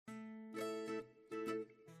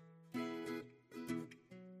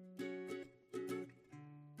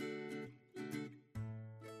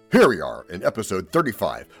Here we are in episode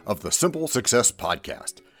 35 of the Simple Success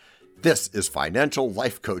Podcast. This is financial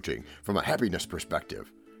life coaching from a happiness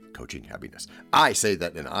perspective. Coaching happiness. I say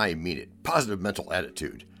that and I mean it. Positive mental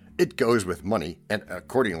attitude. It goes with money, and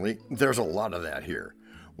accordingly, there's a lot of that here.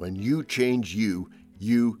 When you change you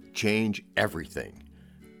change everything.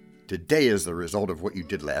 Today is the result of what you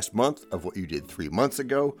did last month, of what you did 3 months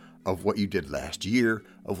ago, of what you did last year,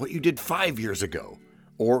 of what you did 5 years ago,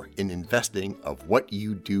 or in investing of what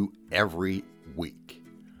you do every week.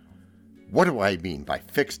 What do I mean by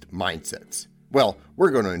fixed mindsets? Well,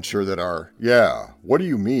 we're going to ensure that what do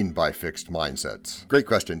you mean by fixed mindsets? Great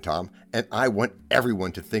question, Tom, and I want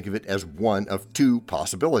everyone to think of it as one of two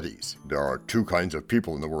possibilities. There are two kinds of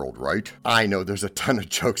people in the world, right? I know there's a ton of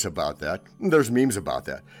jokes about that. There's memes about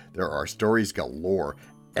that. There are stories galore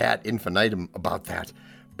ad infinitum about that.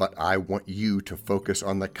 But I want you to focus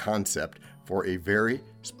on the concept for a very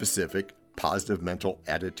specific positive mental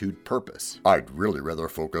attitude purpose. I'd really rather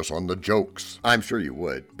focus on the jokes. I'm sure you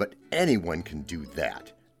would, but anyone can do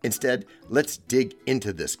that. Instead, let's dig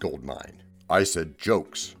into this gold mine. I said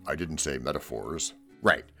jokes. I didn't say metaphors.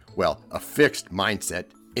 Right. Well, a fixed mindset,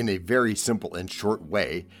 in a very simple and short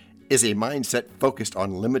way, is a mindset focused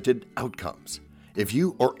on limited outcomes. If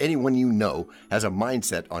you or anyone you know has a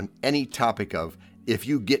mindset on any topic of, if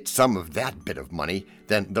you get some of that bit of money,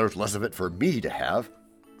 then there's less of it for me to have,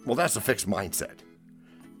 well, that's a fixed mindset.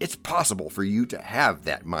 It's possible for you to have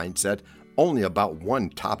that mindset only about one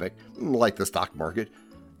topic, like the stock market,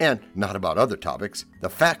 and not about other topics. The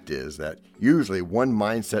fact is that usually one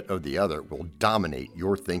mindset or the other will dominate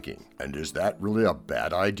your thinking. And is that really a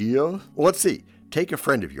bad idea? Well, let's see. Take a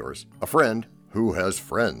friend of yours, a friend who has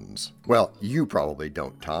friends. Well, you probably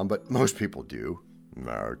don't, Tom, but most people do.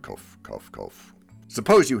 Cough, cough, cough.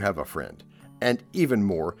 Suppose you have a friend, and even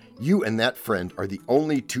more, you and that friend are the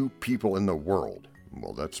only two people in the world.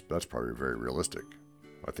 Well, that's probably very realistic.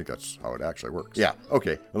 I think that's how it actually works. Yeah,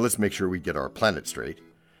 okay, well, let's make sure we get our planet straight.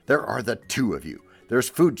 There are the two of you. There's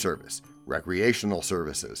food service, recreational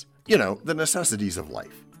services, the necessities of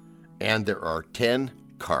life. And there are 10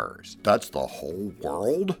 cars. That's the whole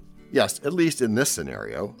world? Yes, at least in this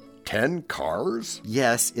scenario. 10 cars?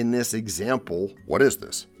 Yes, in this example. What is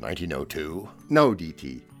this, 1902? No,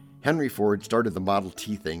 DT. Henry Ford started the Model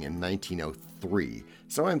T thing in 1903,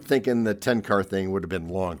 so I'm thinking the 10-car thing would have been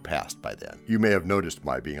long past by then. You may have noticed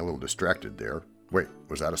my being a little distracted there. Wait,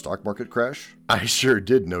 was that a stock market crash? I sure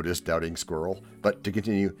did notice, Doubting Squirrel. But to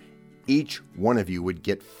continue, each one of you would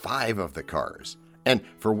get 5 of the cars. And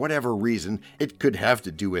for whatever reason, it could have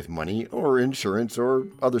to do with money or insurance or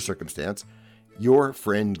other circumstance, your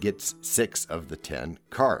friend gets 6 of the 10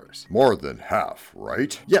 cars. More than half,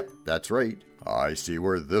 right? Yep, that's right. I see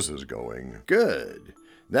where this is going. Good.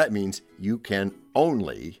 That means you can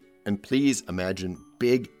only, and please imagine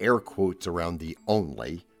big air quotes around the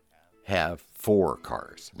only, have 4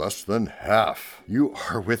 cars. Less than half. You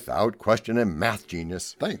are without question a math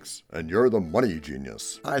genius. Thanks. And you're the money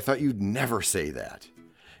genius. I thought you'd never say that.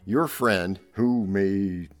 Your friend, who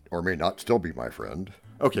may or may not still be my friend.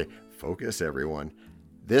 Okay, focus everyone.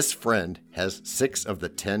 This friend has 6 of the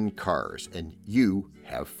 10 cars and you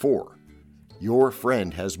have 4. Your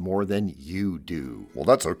friend has more than you do. Well,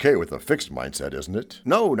 that's okay with a fixed mindset, isn't it?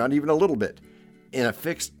 No, not even a little bit. In a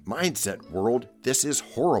fixed mindset world, this is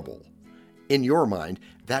horrible. In your mind,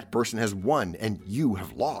 that person has won and you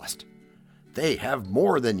have lost. They have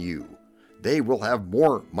more than you. They will have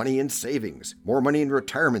more money in savings, more money in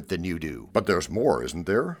retirement than you do. But there's more, isn't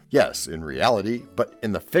there? Yes, in reality, but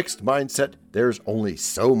in the fixed mindset, there's only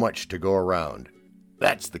so much to go around.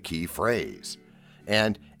 That's the key phrase.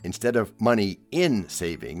 And instead of money in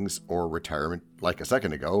savings or retirement, like a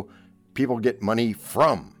second ago, people get money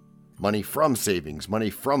from savings, money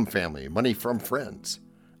from family, money from friends.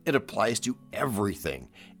 It applies to everything.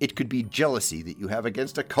 It could be jealousy that you have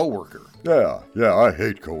against a coworker. Yeah, I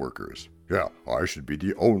hate coworkers. Yeah, I should be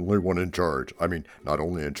the only one in charge. I mean, not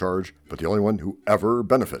only in charge, but the only one who ever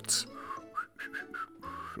benefits.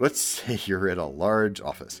 Let's say you're at a large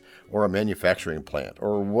office or a manufacturing plant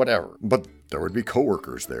or whatever, but there would be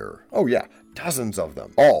coworkers there. Oh yeah, dozens of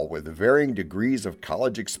them, all with varying degrees of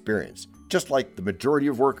college experience, just like the majority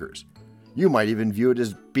of workers. You might even view it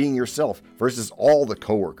as being yourself versus all the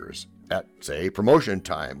coworkers at, say, promotion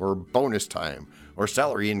time or bonus time or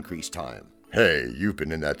salary increase time. Hey, you've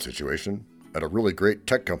been in that situation at a really great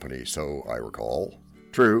tech company, so I recall.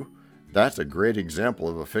 True, that's a great example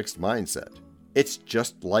of a fixed mindset. It's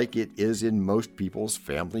just like it is in most people's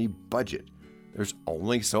family budget. There's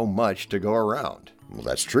only so much to go around. Well,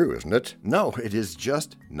 that's true, isn't it? No, it is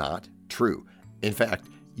just not true. In fact,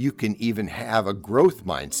 you can even have a growth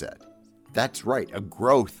mindset. That's right, a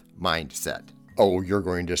growth mindset. Oh, you're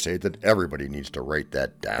going to say that everybody needs to write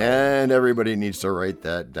that down. And everybody needs to write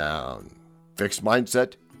that down. Fixed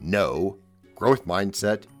mindset? No. Growth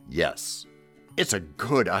mindset? Yes. It's a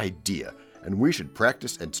good idea, and we should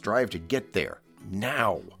practice and strive to get there.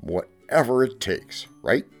 Now. Whatever it takes,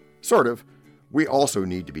 right? Sort of. We also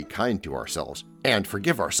need to be kind to ourselves and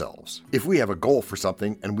forgive ourselves. If we have a goal for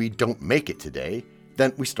something and we don't make it today,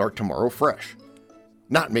 then we start tomorrow fresh.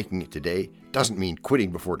 Not making it today doesn't mean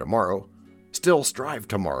quitting before tomorrow. Still strive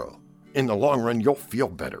tomorrow. In the long run, you'll feel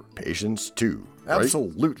better. Patience, too. Right?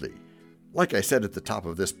 Absolutely. Like I said at the top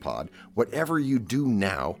of this pod, whatever you do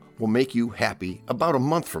now will make you happy about a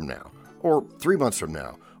month from now, or 3 months from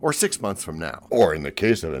now, or 6 months from now. Or in the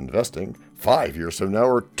case of investing, 5 years from now,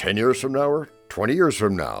 or 10 years from now, or 20 years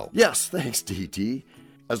from now. Yes, thanks, DT.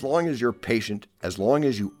 As long as you're patient, as long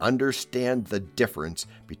as you understand the difference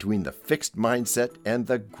between the fixed mindset and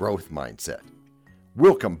the growth mindset.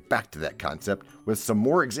 We'll come back to that concept with some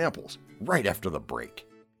more examples right after the break.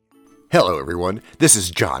 Hello, everyone. This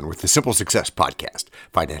is John with the Simple Success Podcast,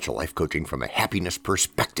 financial life coaching from a happiness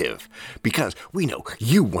perspective. Because we know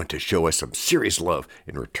you want to show us some serious love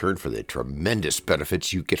in return for the tremendous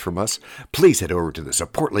benefits you get from us, please head over to the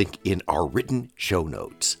support link in our written show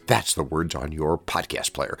notes. That's the words on your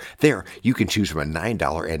podcast player. There, you can choose from a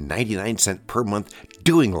 $9.99 per month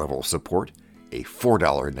doing level support, a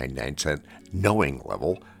 $4.99 knowing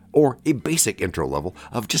level, or a basic intro level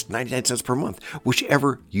of just 99 cents per month,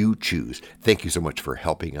 whichever you choose. Thank you so much for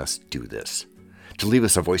helping us do this. To leave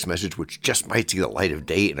us a voice message which just might see the light of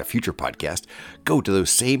day in a future podcast, go to those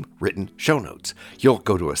same written show notes. You'll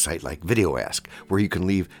go to a site like VideoAsk, where you can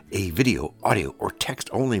leave a video, audio, or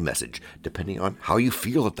text-only message, depending on how you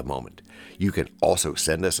feel at the moment. You can also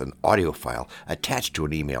send us an audio file attached to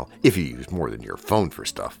an email if you use more than your phone for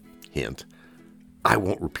stuff. Hint. I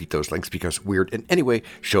won't repeat those links because weird. And anyway,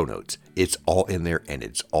 show notes. It's all in there and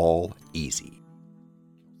it's all easy.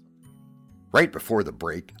 Right before the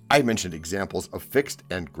break, I mentioned examples of fixed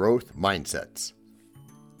and growth mindsets.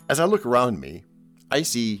 As I look around me, I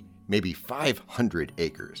see maybe 500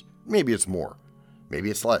 acres. Maybe it's more.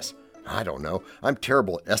 Maybe it's less. I don't know. I'm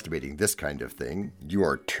terrible at estimating this kind of thing. You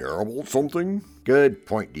are terrible at something? Good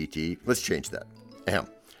point, DT. Let's change that.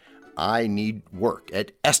 I need work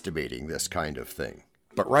at estimating this kind of thing.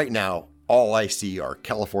 But right now, all I see are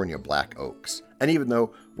California black oaks. And even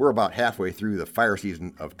though we're about halfway through the fire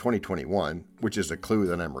season of 2021, which is a clue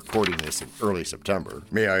that I'm recording this in early September,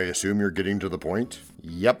 may I assume you're getting to the point?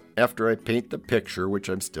 Yep, after I paint the picture, which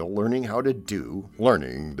I'm still learning how to do,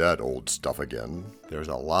 learning that old stuff again, there's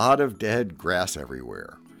a lot of dead grass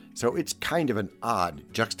everywhere. So it's kind of an odd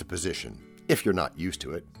juxtaposition, if you're not used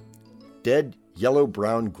to it. Dead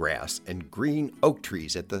yellow-brown grass and green oak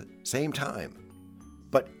trees at the same time.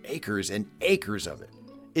 But acres and acres of it.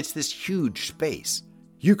 It's this huge space.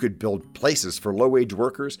 You could build places for low-wage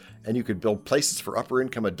workers, and you could build places for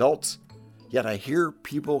upper-income adults. Yet I hear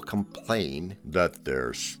people complain that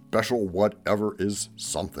their special whatever is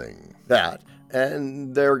something.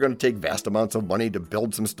 And they're going to take vast amounts of money to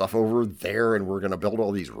build some stuff over there, and we're going to build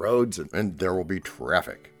all these roads, and there will be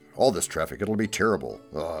traffic. All this traffic, it'll be terrible.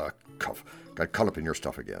 Got caught up in your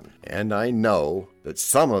stuff again. And I know that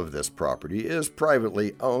some of this property is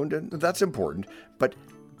privately owned, and that's important, but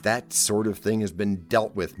that sort of thing has been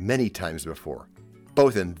dealt with many times before,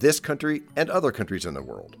 both in this country and other countries in the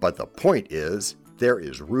world. But the point is, there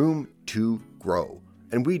is room to grow,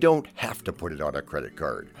 and we don't have to put it on a credit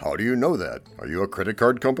card. How do you know that? Are you a credit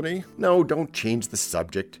card company? No, don't change the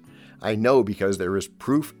subject. I know because there is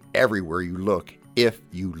proof everywhere you look if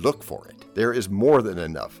you look for it. There is more than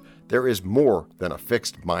enough. There is more than a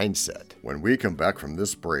fixed mindset. When we come back from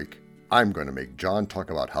this break, I'm going to make John talk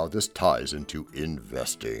about how this ties into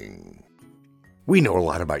investing. We know a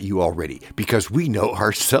lot about you already because we know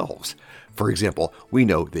ourselves. For example, we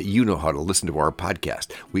know that you know how to listen to our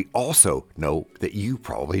podcast. We also know that you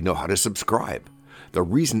probably know how to subscribe. The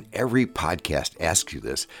reason every podcast asks you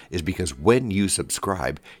this is because when you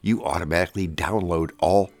subscribe, you automatically download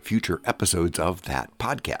all future episodes of that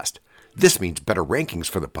podcast. This means better rankings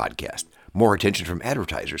for the podcast, more attention from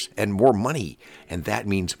advertisers, and more money. And that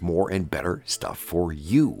means more and better stuff for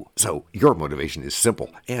you. So your motivation is simple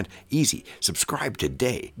and easy. Subscribe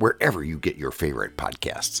today wherever you get your favorite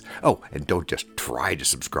podcasts. Oh, and don't just try to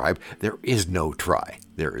subscribe. There is no try.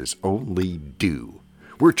 There is only do.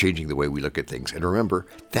 We're changing the way we look at things. And remember,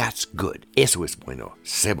 that's good. Eso es bueno.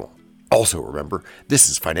 Semo. Also remember, this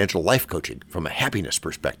is financial life coaching from a happiness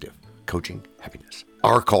perspective. Coaching happiness.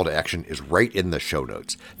 Our call to action is right in the show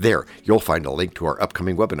notes. There, you'll find a link to our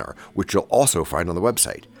upcoming webinar, which you'll also find on the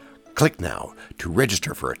website. Click now to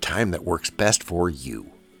register for a time that works best for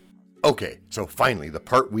you. Okay, so finally, the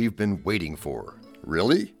part we've been waiting for.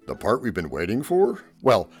 Really? The part we've been waiting for?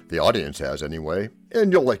 Well, the audience has anyway,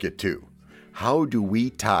 and you'll like it too. How do we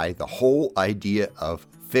tie the whole idea of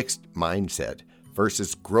fixed mindset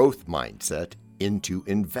versus growth mindset into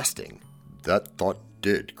investing? That thought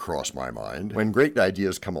did cross my mind. When great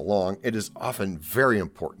ideas come along, it is often very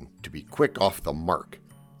important to be quick off the mark.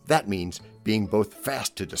 That means being both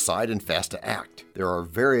fast to decide and fast to act. There are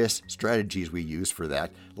various strategies we use for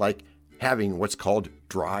that, like having what's called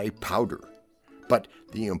dry powder. But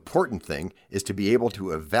the important thing is to be able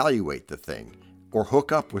to evaluate the thing or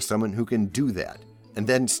hook up with someone who can do that and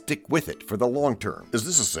then stick with it for the long term. Is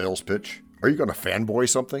this a sales pitch? Are you going to fanboy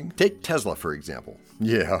something? Take Tesla, for example.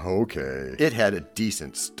 Yeah, okay. It had a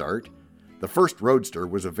decent start. The first Roadster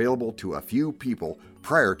was available to a few people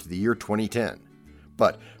prior to the year 2010.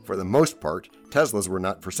 But for the most part, Teslas were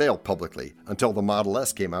not for sale publicly until the Model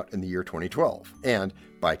S came out in the year 2012. And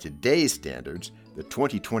by today's standards, the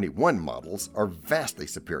 2021 models are vastly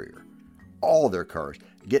superior. All their cars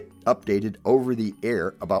get updated over the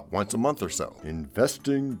air about once a month or so.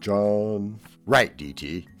 Investing, John. Right,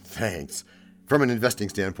 DT. Thanks. From an investing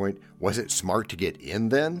standpoint, was it smart to get in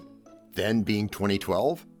then? Then being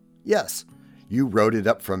 2012? Yes. You rode it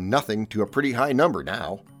up from nothing to a pretty high number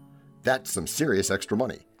now. That's some serious extra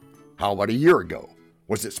money. How about a year ago?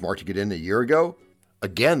 Was it smart to get in a year ago?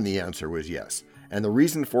 Again, the answer was yes. And the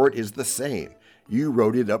reason for it is the same. You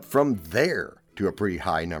rode it up from there to a pretty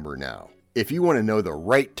high number now. If you want to know the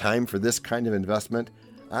right time for this kind of investment,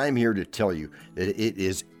 I'm here to tell you that it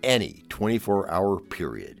is any 24-hour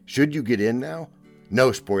period. Should you get in now?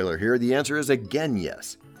 No spoiler here. The answer is again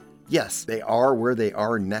yes. Yes, they are where they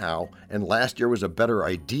are now, and last year was a better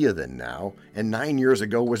idea than now, and 9 years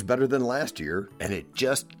ago was better than last year, and it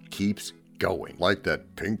just keeps going. Like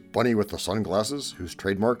that pink bunny with the sunglasses, whose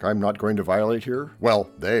trademark I'm not going to violate here? Well,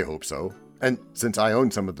 they hope so. And since I own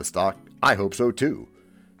some of the stock, I hope so too.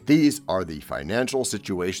 These are the financial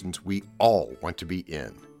situations we all want to be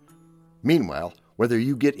in. Meanwhile, whether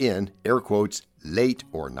you get in, air quotes, late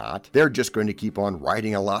or not, they're just going to keep on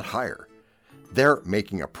riding a lot higher. They're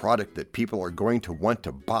making a product that people are going to want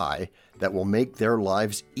to buy that will make their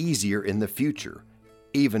lives easier in the future,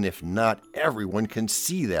 even if not everyone can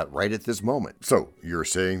see that right at this moment. So, you're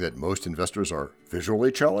saying that most investors are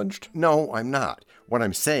visually challenged? No, I'm not. What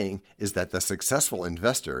I'm saying is that the successful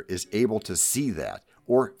investor is able to see that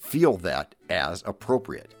or feel that as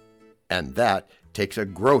appropriate. And that takes a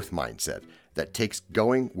growth mindset that takes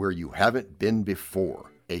going where you haven't been before.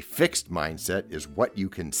 A fixed mindset is what you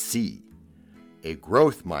can see. A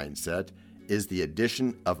growth mindset is the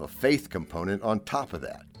addition of a faith component on top of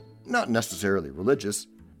that. Not necessarily religious,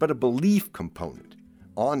 but a belief component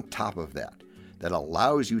on top of that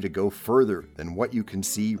allows you to go further than what you can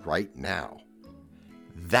see right now.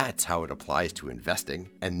 That's how it applies to investing,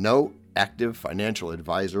 and no active financial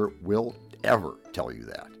advisor will ever tell you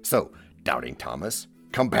that. So, Doubting Thomas,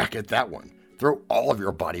 come back at that one. Throw all of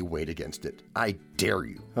your body weight against it. I dare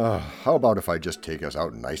you. How about if I just take us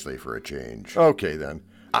out nicely for a change? Okay then.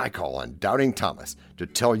 I call on Doubting Thomas to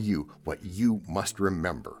tell you what you must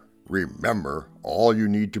remember. Remember all you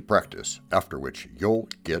need to practice, after which you'll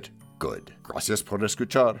get good. Gracias por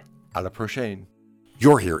escuchar. A la prochaine.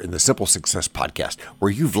 You're here in the Simple Success Podcast,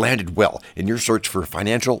 where you've landed well in your search for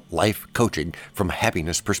financial life coaching from a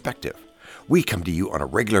happiness perspective. We come to you on a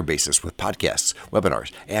regular basis with podcasts,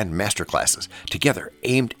 webinars, and masterclasses, together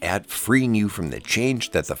aimed at freeing you from the change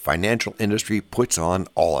that the financial industry puts on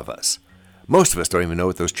all of us. Most of us don't even know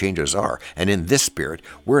what those changes are, and in this spirit,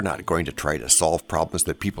 we're not going to try to solve problems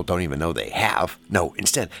that people don't even know they have. No,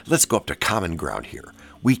 instead, let's go up to common ground here.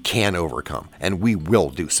 We can overcome, and we will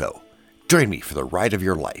do so. Join me for the ride of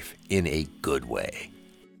your life in a good way.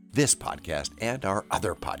 This podcast and our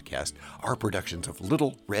other podcasts are productions of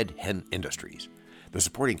Little Red Hen Industries. The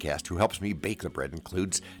supporting cast who helps me bake the bread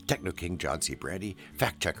includes Techno King John C. Brandy,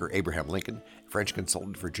 fact checker Abraham Lincoln, French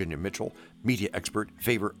consultant Virginia Mitchell, media expert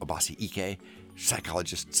Favor Abasi Ike,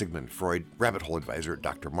 psychologist Sigmund Freud, rabbit hole advisor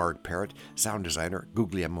Dr. Marg Parrott, sound designer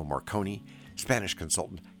Guglielmo Marconi, Spanish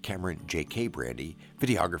consultant Cameron J.K. Brandy,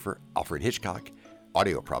 videographer Alfred Hitchcock,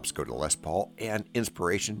 audio props go to Les Paul, and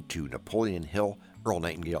inspiration to Napoleon Hill, Earl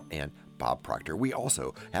Nightingale, and Bob Proctor. We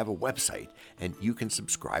also have a website, and you can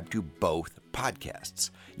subscribe to both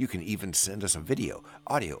podcasts. You can even send us a video,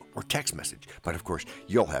 audio, or text message. But of course,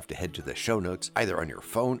 you'll have to head to the show notes, either on your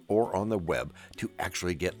phone or on the web, to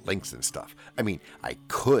actually get links and stuff. I mean, I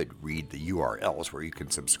could read the URLs where you can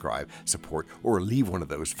subscribe, support, or leave one of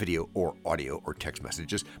those video or audio or text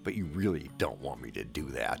messages, but you really don't want me to do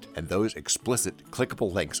that. And those explicit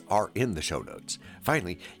clickable links are in the show notes.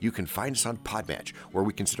 Finally, you can find us on Podmatch, where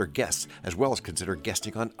we consider guests as well as consider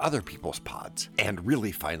guesting on other people's pods. And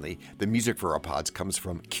really finally, the music for our pods comes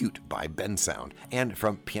from Cute by Bensound and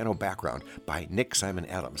from Piano Background by Nick Simon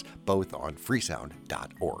Adams, both on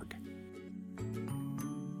freesound.org.